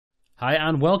Hi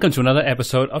and welcome to another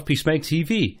episode of Peacemake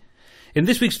TV. In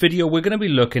this week's video we're going to be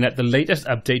looking at the latest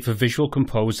update for Visual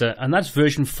Composer, and that's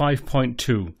version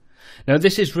 5.2. Now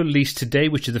this is released today,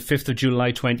 which is the 5th of July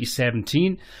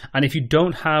 2017, and if you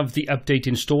don't have the update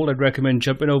installed, I'd recommend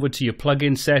jumping over to your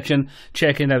plugin section,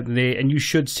 checking it out there, and you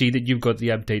should see that you've got the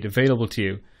update available to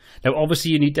you. Now obviously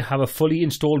you need to have a fully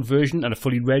installed version and a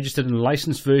fully registered and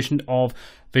licensed version of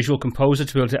Visual Composer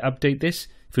to be able to update this.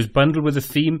 If it was bundled with a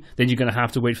theme, then you're going to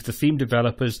have to wait for the theme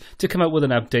developers to come out with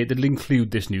an update that will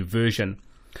include this new version.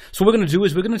 So what we're going to do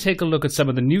is we're going to take a look at some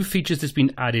of the new features that's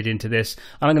been added into this,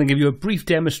 and I'm going to give you a brief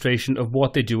demonstration of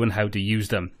what they do and how to use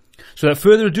them. So without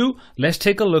further ado, let's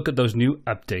take a look at those new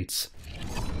updates.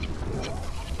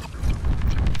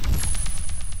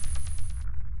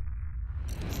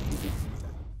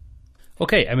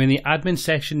 Okay, I'm in the admin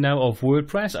section now of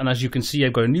WordPress, and as you can see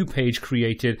I've got a new page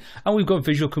created and we've got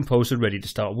Visual Composer ready to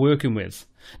start working with.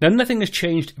 Now nothing has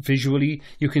changed visually.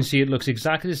 You can see it looks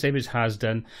exactly the same as it has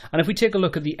done, and if we take a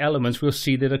look at the elements we'll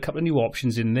see there are a couple of new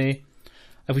options in there.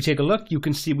 If we take a look, you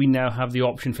can see we now have the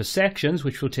option for sections,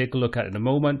 which we'll take a look at in a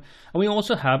moment, and we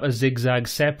also have a ZigZag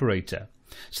Separator.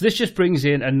 So this just brings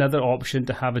in another option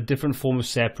to have a different form of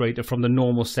separator from the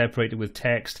normal separator with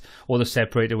text or the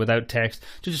separator without text,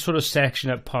 to just sort of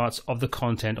section up parts of the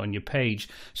content on your page.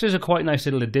 So it's a quite nice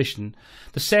little addition.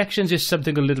 The sections is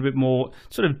something a little bit more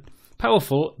sort of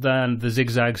powerful than the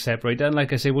ZigZag Separator, and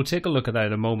like I say, we'll take a look at that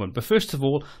in a moment. But first of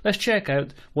all, let's check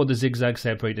out what the ZigZag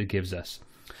Separator gives us.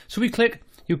 So we click.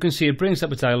 You can see it brings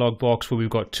up a dialog box where we've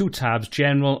got two tabs,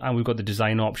 General, and we've got the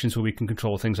design options where we can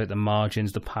control things like the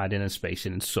margins, the padding and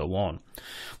spacing and so on.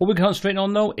 What we're concentrating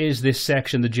on though is this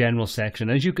section, the General section.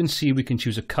 As you can see, we can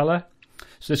choose a color.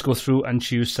 So let's go through and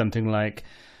choose something like,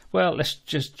 well, let's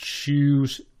just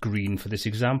choose green for this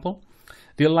example.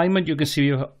 The alignment, you can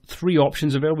see we have three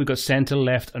options available. We've got center,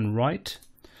 left and right.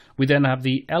 We then have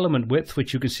the element width,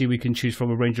 which you can see we can choose from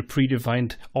a range of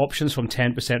predefined options from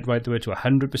 10% right the way to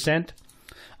 100%.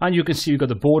 And you can see we've got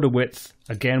the border width.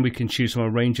 Again, we can choose from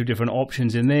a range of different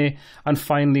options in there. And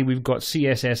finally, we've got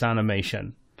CSS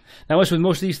animation. Now, as with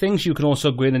most of these things, you can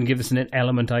also go in and give this an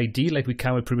element ID, like we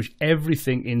can with pretty much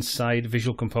everything inside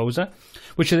Visual Composer,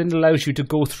 which then allows you to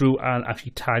go through and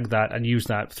actually tag that and use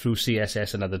that through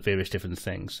CSS and other various different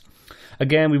things.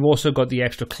 Again, we've also got the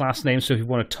extra class name, so if you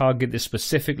want to target this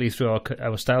specifically through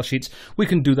our style sheets, we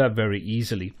can do that very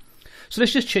easily. So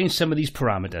let's just change some of these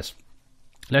parameters.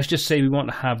 Let's just say we want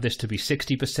to have this to be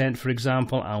 60%, for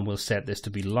example, and we'll set this to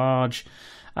be large,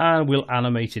 and we'll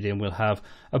animate it in. We'll have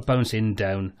a bounce in,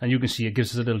 down, and you can see it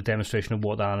gives us a little demonstration of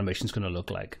what that animation is going to look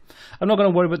like. I'm not going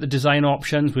to worry about the design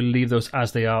options. We'll leave those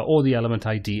as they are, or the element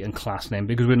ID and class name,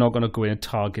 because we're not going to go in and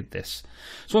target this.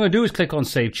 So what I'm going to do is click on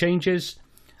Save Changes,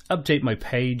 update my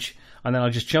page, and then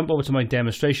I'll just jump over to my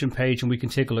demonstration page and we can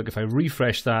take a look. If I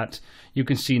refresh that, you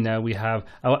can see now we have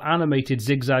our animated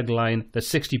zigzag line, the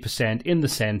 60% in the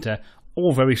center,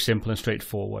 all very simple and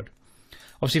straightforward.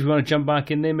 Obviously, if we want to jump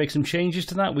back in there, make some changes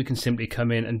to that, we can simply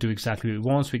come in and do exactly what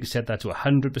we want. So we can set that to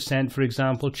 100%, for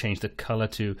example, change the color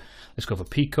to, let's go for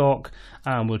peacock,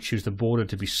 and we'll choose the border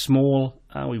to be small,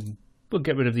 and we'll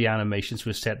get rid of the animation, so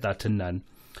we'll set that to none.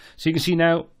 So you can see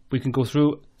now we can go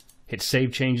through, hit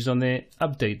save changes on there,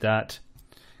 update that,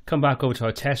 come back over to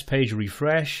our test page,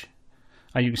 refresh,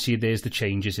 and you can see there's the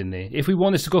changes in there. If we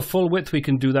want this to go full width, we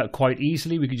can do that quite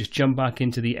easily. We can just jump back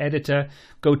into the editor,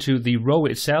 go to the row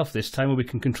itself this time, where we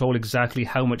can control exactly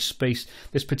how much space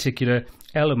this particular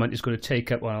element is going to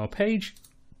take up on our page.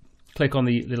 Click on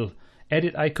the little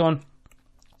edit icon,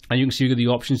 and you can see we've got the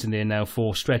options in there now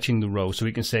for stretching the row. So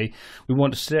we can say we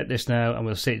want to set this now, and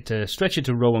we'll say to stretch it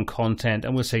to row and content,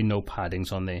 and we'll say no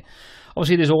paddings on there.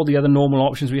 Obviously, there's all the other normal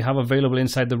options we have available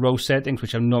inside the row settings,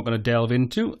 which I'm not going to delve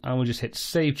into. And we'll just hit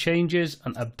Save Changes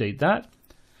and update that.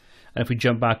 And if we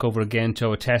jump back over again to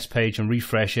our test page and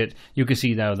refresh it, you can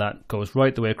see now that goes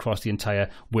right the way across the entire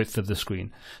width of the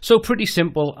screen. So pretty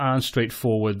simple and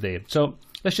straightforward there. So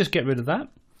let's just get rid of that.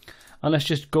 And let's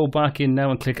just go back in now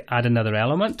and click Add Another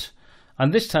Element.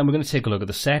 And this time we're going to take a look at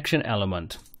the section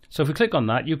element. So if we click on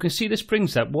that, you can see this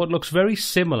brings up what looks very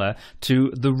similar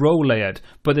to the row layout,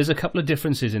 but there's a couple of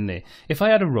differences in there. If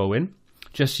I add a row in,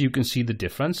 just so you can see the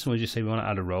difference, we'll just say we want to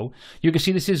add a row, you can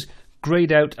see this is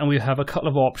grayed out, and we have a couple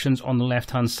of options on the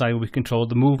left hand side where we control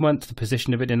the movement, the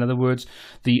position of it, in other words,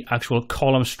 the actual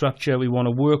column structure we want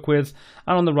to work with.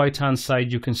 And on the right hand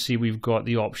side, you can see we've got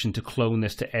the option to clone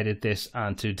this, to edit this,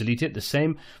 and to delete it. The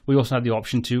same. We also have the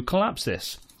option to collapse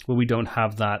this, where we don't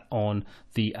have that on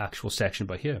the actual section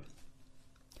by here.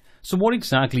 So what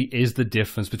exactly is the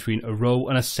difference between a row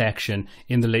and a section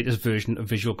in the latest version of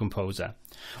Visual Composer?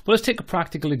 Well, let's take a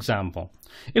practical example.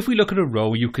 If we look at a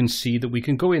row, you can see that we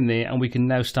can go in there and we can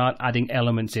now start adding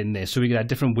elements in there. So we can add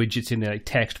different widgets in there, like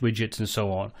text widgets and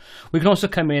so on. We can also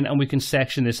come in and we can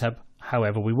section this up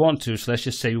however we want to. So let's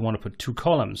just say we want to put 2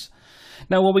 columns.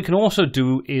 Now what we can also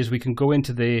do is we can go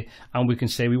into there and we can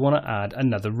say we want to add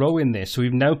another row in there. So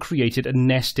we've now created a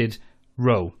nested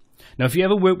row. Now if you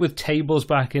ever worked with tables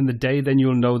back in the day, then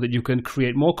you'll know that you can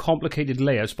create more complicated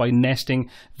layouts by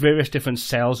nesting various different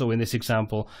cells, or in this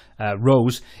example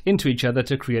rows, into each other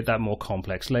to create that more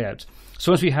complex layout.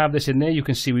 So once we have this in there, you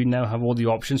can see we now have all the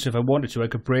options. So if I wanted to, I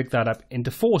could break that up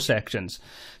into 4 sections.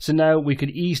 So now we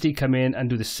could easily come in and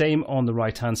do the same on the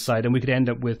right hand side, and we could end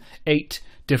up with 8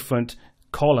 different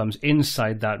columns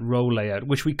inside that row layout,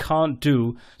 which we can't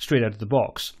do straight out of the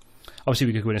box. Obviously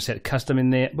we could go in and set custom in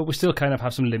there, but we still kind of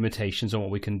have some limitations on what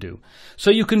we can do.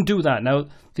 So you can do that. Now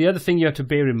the other thing you have to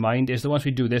bear in mind is that once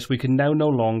we do this, we can now no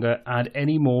longer add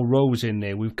any more rows in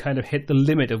there. We've kind of hit the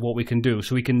limit of what we can do.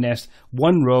 So we can nest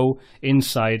 1 row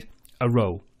inside a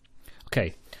row.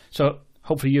 Okay, so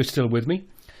hopefully you're still with me.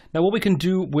 Now what we can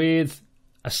do with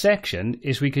a section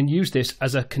is we can use this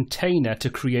as a container to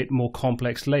create more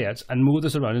complex layouts and move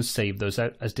those around and save those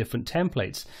out as different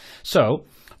templates. So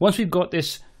once we've got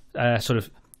this sort of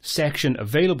section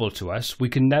available to us, we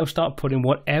can now start putting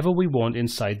whatever we want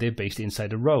inside there based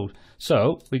inside a row.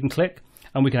 So we can click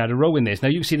and we can add a row in this. Now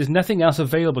you can see there's nothing else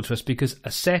available to us because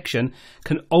a section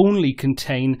can only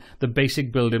contain the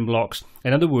basic building blocks.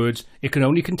 In other words, it can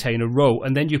only contain a row,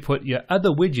 and then you put your other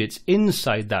widgets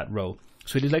inside that row.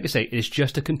 So it is, like I say, it's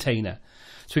just a container.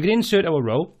 So we can insert our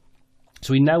row.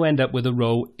 So we now end up with a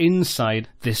row inside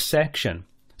this section.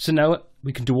 So now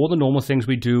we can do all the normal things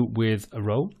we do with a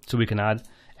row. So we can add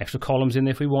extra columns in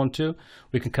there if we want to.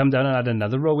 We can come down and add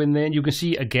another row in there. And you can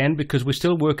see again, because we're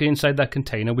still working inside that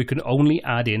container, we can only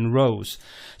add in rows.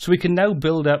 So we can now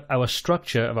build up our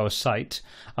structure of our site,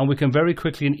 and we can very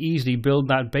quickly and easily build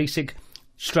that basic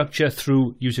structure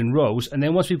through using rows. And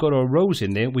then once we've got our rows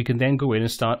in there, we can then go in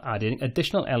and start adding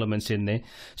additional elements in there.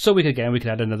 So we can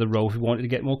add another row if we wanted to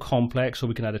get more complex, or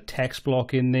we can add a text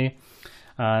block in there.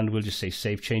 And we'll just say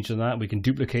save change on that. We can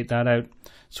duplicate that out.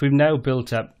 So we've now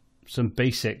built up some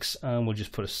basics, and we'll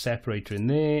just put a separator in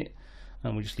there,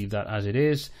 and we'll just leave that as it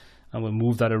is, and we'll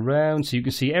move that around so you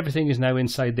can see everything is now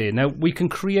inside there. Now we can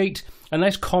create a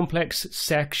nice complex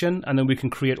section, and then we can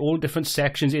create all different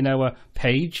sections in our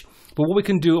page. But what we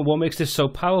can do, and what makes this so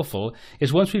powerful,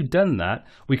 is once we've done that,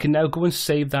 we can now go and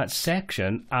save that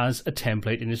section as a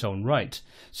template in its own right.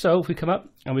 So if we come up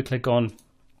and we click on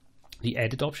the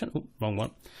edit option, wrong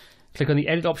one. Click on the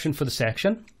edit option for the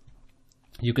section.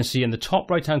 You can see in the top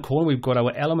right hand corner we've got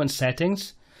our element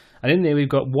settings, and in there we've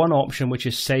got one option which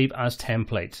is save as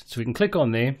template. So we can click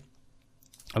on there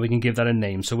and we can give that a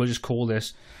name. So we'll just call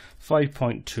this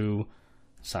 5.2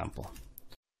 sample.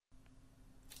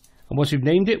 And once we've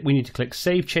named it, we need to click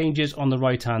save changes on the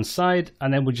right hand side,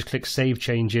 and then we'll just click save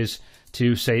changes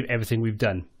to save everything we've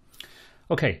done.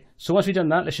 Okay, so once we've done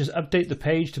that, let's just update the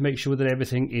page to make sure that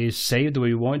everything is saved the way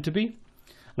we want it to be.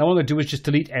 Now what I'm going to do is just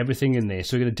delete everything in there.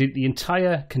 So we're going to delete the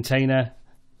entire container,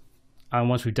 and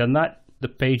once we've done that, the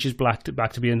page is back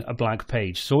to being a blank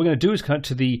page. So what we're going to do is come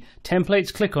to the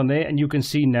templates, click on there, and you can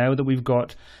see now that we've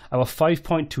got our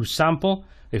 5.2 sample.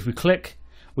 If we click,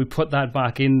 we put that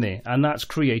back in there, and that's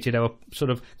created our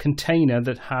sort of container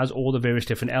that has all the various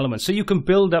different elements. So you can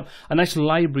build up a nice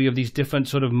library of these different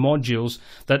sort of modules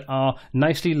that are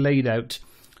nicely laid out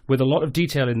with a lot of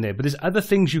detail in there. But there's other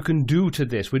things you can do to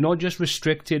this. We're not just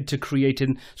restricted to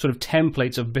creating sort of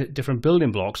templates of different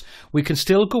building blocks. We can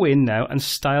still go in now and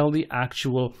style the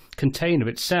actual container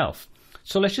itself.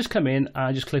 So let's just come in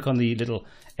and just click on the little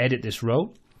edit this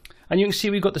row. And you can see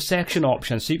we've got the section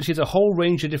options. So you can see there's a whole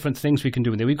range of different things we can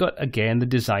do in there. We've got, again, the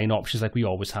design options like we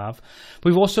always have.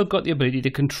 We've also got the ability to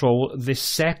control this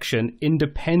section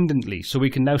independently. So we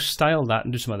can now style that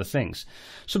and do some other things.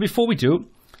 So before we do,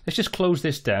 let's just close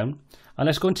this down. And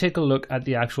let's go and take a look at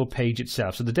the actual page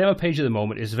itself. So the demo page at the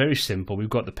moment is very simple. We've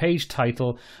got the page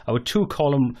title, our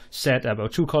 2-column setup, our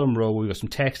 2-column row. We've got some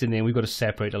text in there. We've got to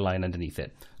separate a line underneath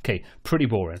it. Okay, pretty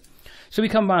boring. So we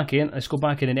come back in. Let's go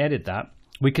back in and edit that.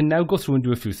 We can now go through and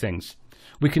do a few things.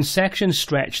 We can section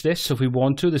stretch this, so if we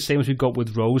want to, the same as we've got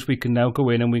with rows, we can now go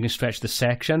in and we can stretch the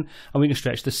section, and we can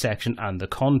stretch the section and the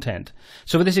content.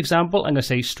 So for this example, I'm going to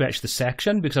say stretch the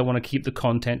section because I want to keep the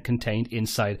content contained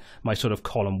inside my sort of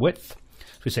column width.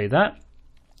 So we say that.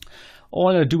 All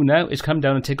I'm going to do now is come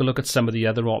down and take a look at some of the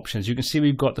other options. You can see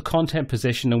we've got the content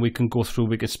position, and we can go through,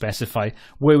 we can specify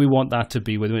where we want that to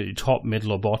be, whether it's top,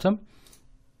 middle, or bottom.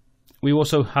 we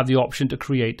also have the option to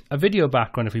create a video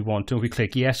background if we want to. If we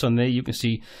click yes on there, you can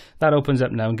see that opens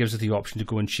up now and gives us the option to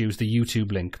go and choose the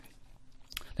YouTube link.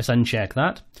 Let's uncheck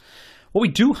that. What we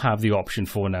do have the option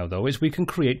for now, though, is we can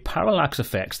create parallax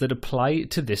effects that apply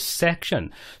to this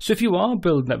section. So if you are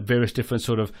building up various different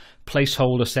sort of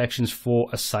placeholder sections for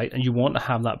a site and you want to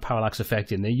have that parallax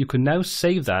effect in there, you can now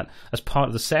save that as part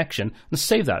of the section and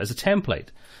save that as a template.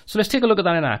 So let's take a look at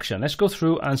that in action. Let's go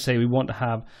through and say we want to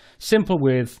have simple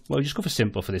with, well, just go for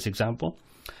simple for this example.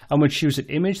 And we'll choose an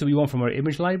image that we want from our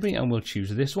image library, and we'll choose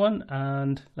this one.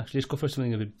 And actually, let's go for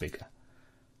something a bit bigger.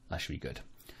 That should be good.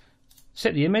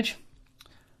 Set the image.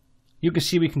 You can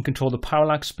see we can control the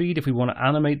parallax speed if we want to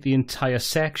animate the entire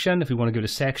section, if we want to give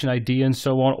it a section ID and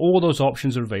so on. All those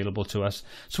options are available to us.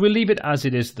 So we'll leave it as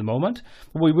it is at the moment.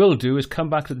 What we will do is come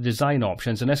back to the design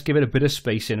options and let's give it a bit of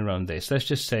space in around this. Let's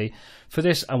just say for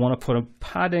this I want to put a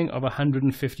padding of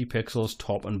 150 pixels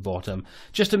top and bottom,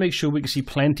 just to make sure we can see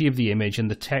plenty of the image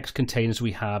and the text containers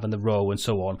we have and the row and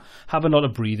so on. Have a lot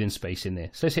of breathing space in there.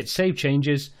 So let's hit Save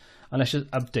Changes and let's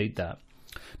just update that.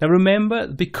 Now remember,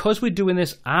 because we're doing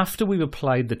this after we've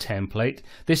applied the template,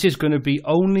 this is going to be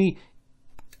only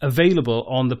available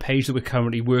on the page that we're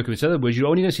currently working with. So in other words, you're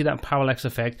only going to see that parallax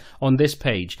effect on this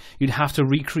page. You'd have to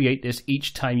recreate this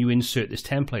each time you insert this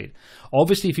template.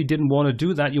 Obviously, if you didn't want to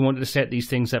do that, you wanted to set these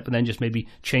things up and then just maybe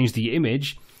change the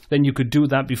image, then you could do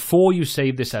that before you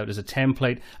save this out as a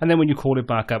template. And then when you call it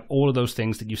back up, all of those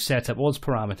things that you set up, all those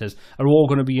parameters, are all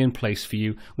going to be in place for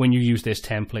you when you use this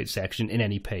template section in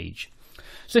any page.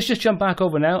 So let's just jump back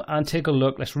over now and take a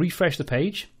look. Let's refresh the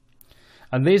page.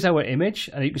 And there's our image.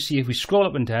 And you can see if we scroll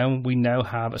up and down, we now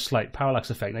have a slight parallax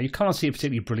effect. Now you can't see it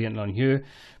particularly brilliant on here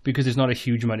because there's not a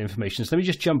huge amount of information. So let me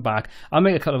just jump back. I'll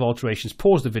make a couple of alterations,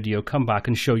 pause the video, come back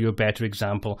and show you a better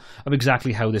example of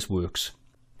exactly how this works.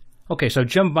 Okay, so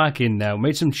jump back in now,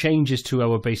 made some changes to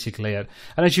our basic layout.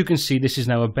 And as you can see, this is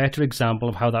now a better example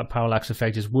of how that parallax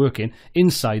effect is working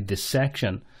inside this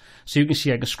section. So you can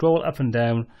see I can scroll up and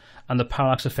down and the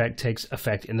parallax effect takes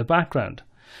effect in the background.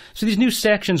 So these new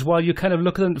sections, while you kind of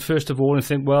look at them first of all and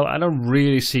think, well, I don't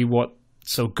really see what's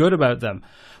so good about them.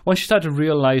 Once you start to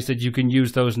realize that you can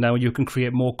use those now, you can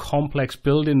create more complex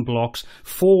building blocks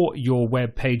for your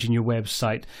web page and your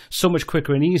website so much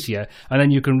quicker and easier. And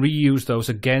then you can reuse those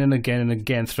again and again and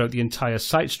again throughout the entire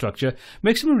site structure.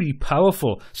 Makes them really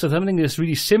powerful. So something that's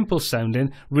really simple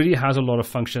sounding really has a lot of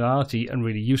functionality and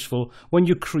really useful when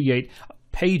you create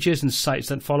pages and sites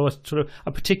that follow a sort of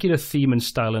a particular theme and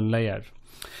style and layout.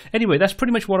 Anyway, that's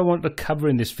pretty much what I wanted to cover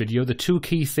in this video, the two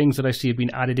key things that I see have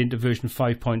been added into version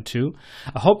 5.2.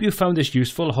 I hope you found this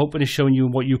useful. I hope it is showing you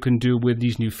what you can do with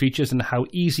these new features and how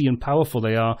easy and powerful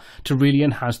they are to really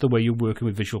enhance the way you're working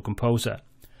with Visual Composer.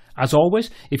 As always,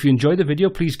 if you enjoyed the video,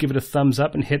 please give it a thumbs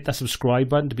up and hit that subscribe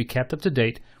button to be kept up to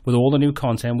date with all the new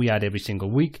content we add every single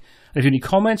week. And if you have any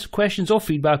comments, questions or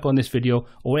feedback on this video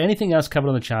or anything else covered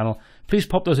on the channel, please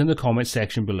pop those in the comments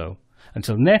section below.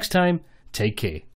 Until next time, take care.